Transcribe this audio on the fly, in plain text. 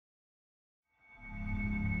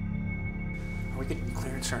we getting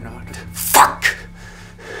clearance or not? Fuck!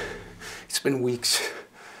 It's been weeks.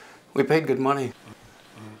 We paid good money.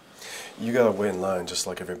 You gotta wait in line just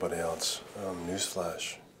like everybody else.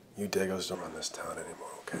 Newsflash. You Dagos don't run this town anymore,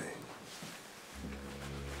 okay?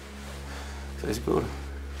 Feels good.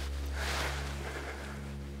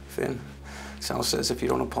 Finn, Sal says if you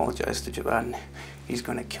don't apologize to Javan, he's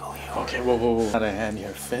gonna kill you. Okay, whoa. Out of hand here.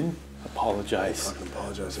 Finn, apologize. Fucking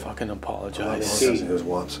apologize. Fucking apologize. Apologize to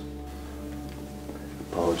once.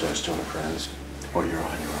 Apologize to our friends, or you're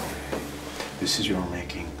on your own. This is your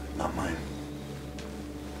making, not mine.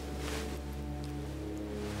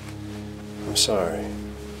 I'm sorry.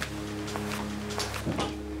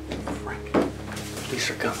 Frank,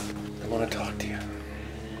 police are coming. They want to talk to you.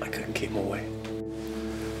 I couldn't keep them away.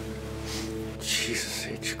 Jesus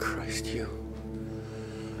H. Christ, you.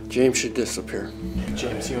 James should disappear.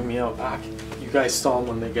 James, you and me out back. You guys stall them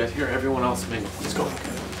when they get here. Everyone else mingle. Let's go.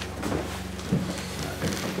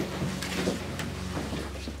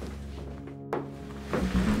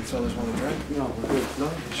 You fellas want a drink? No, we're good.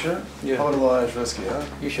 No? You sure? Yeah. How about a little Irish whiskey, huh?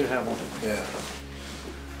 You should have one. Yeah.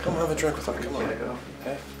 Come have a drink with us. Come on. Yeah.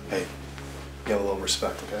 Hey, hey. Get a little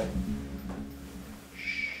respect, okay?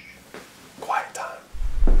 Shh. Quiet time.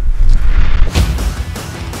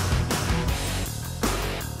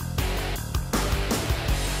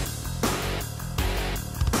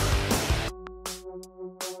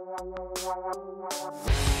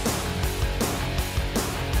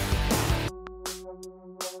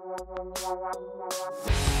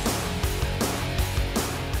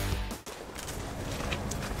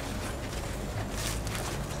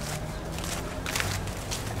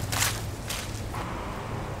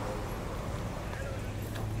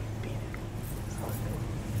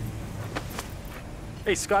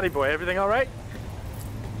 Hey, Scotty boy, everything all right?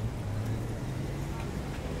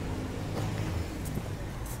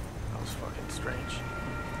 That was fucking strange.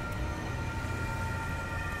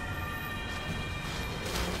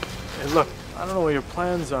 Hey, look, I don't know what your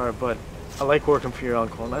plans are, but I like working for your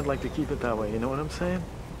uncle, and I'd like to keep it that way. You know what I'm saying?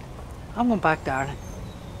 I'm going back, darling.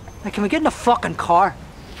 Now, can we get in the fucking car?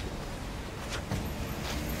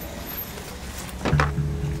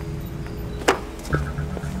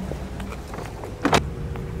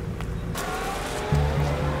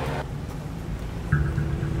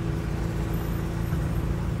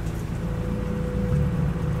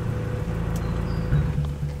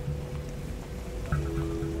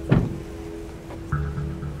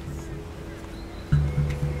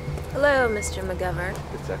 Hello, Mr. McGovern.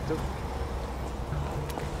 Detective?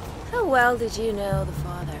 How well did you know the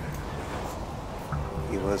father?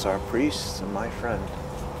 He was our priest and my friend.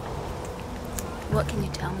 What can you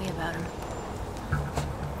tell me about him?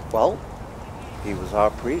 Well, he was our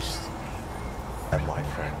priest and my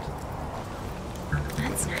friend.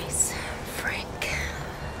 That's nice, Frank.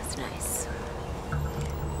 That's nice.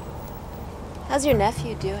 How's your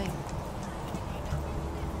nephew doing?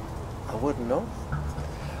 I wouldn't know.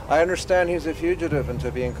 I understand he's a fugitive, and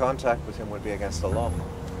to be in contact with him would be against the law.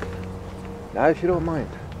 Now, if you don't mind.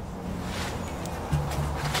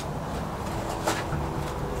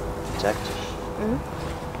 Detective.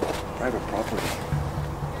 Mm-hmm. Private property.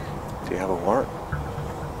 Do you have a warrant?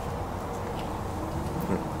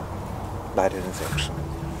 I didn't think so.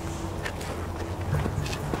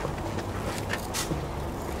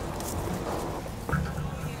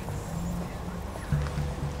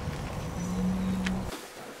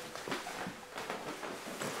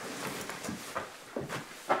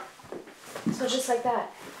 So just like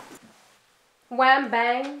that. Wham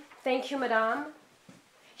bang. Thank you, madame.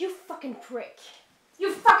 You fucking prick.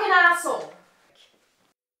 You fucking asshole.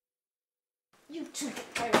 You two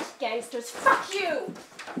Irish gangsters. Fuck you.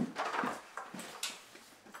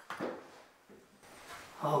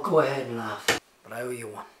 Oh, go ahead and laugh. But I owe you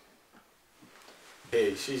one.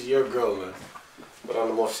 Hey, she's your girl, man. But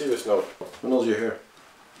on a more serious note, who knows you're here?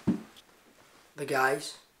 The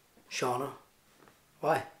guys. Shauna.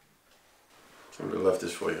 Why? Somebody left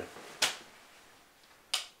this for you.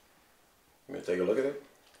 You gonna take a look at it?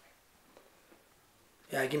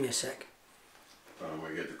 Yeah, give me a sec.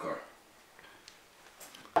 Where you get the car?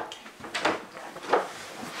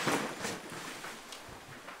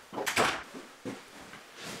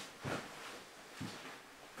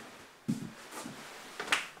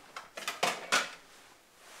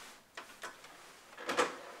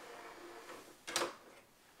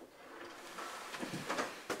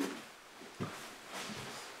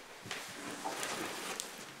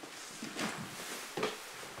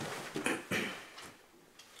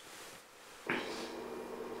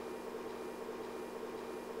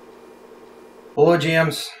 Hello,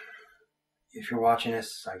 James. If you're watching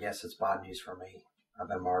this, I guess it's bad news for me. I've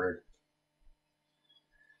been martyred.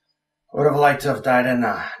 I would have liked to have died in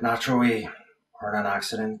a natural way or in an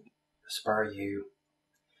accident to spare you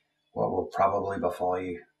what will probably befall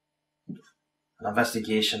you. An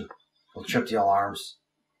investigation will trip the alarms,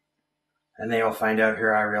 and they will find out who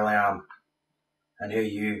I really am and who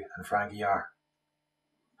you and Frankie are.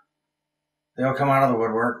 They'll come out of the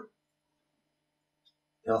woodwork.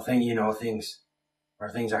 They'll think you know things, where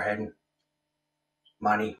things are hidden.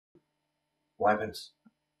 Money, weapons,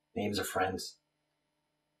 names of friends.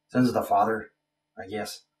 Sins of the father, I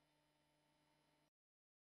guess.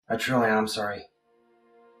 I truly am sorry.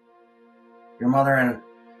 Your mother and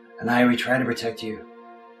I, we tried to protect you.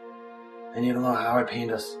 And you don't know how it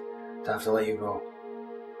pained us to have to let you go.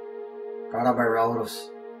 Brought up by relatives,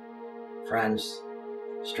 friends,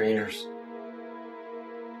 strangers.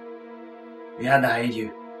 We had to hide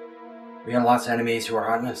you. We had lots of enemies who were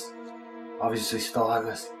hunting us. Obviously still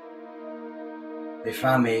hunting us. They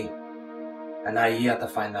found me, and now you have to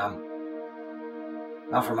find them.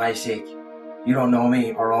 Not for my sake. You don't know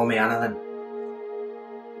me or owe me anything.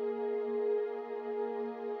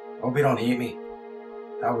 Hope you don't hate me.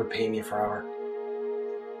 That would pain me forever.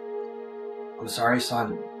 I'm sorry,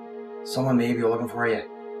 son. Someone may be looking for you,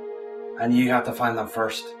 and you have to find them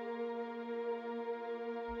first.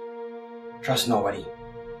 Trust nobody,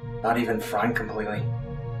 not even Frank completely.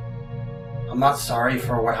 I'm not sorry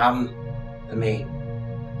for what happened to me.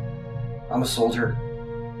 I'm a soldier,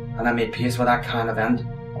 and I made peace with that kind of end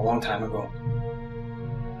a long time ago.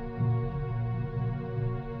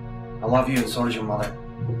 I love you, and so does your mother.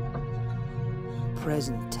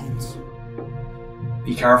 Present tense.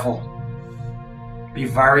 Be careful. Be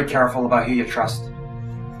very careful about who you trust.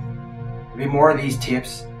 There'll be more of these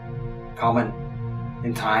tapes coming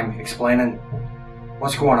in time, explaining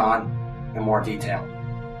what's going on in more detail.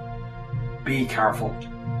 Be careful.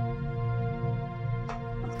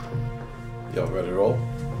 Y'all ready to roll?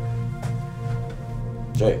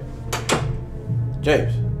 James.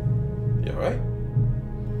 James. You alright?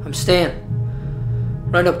 I'm staying.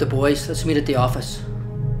 Round up the boys. Let's meet at the office.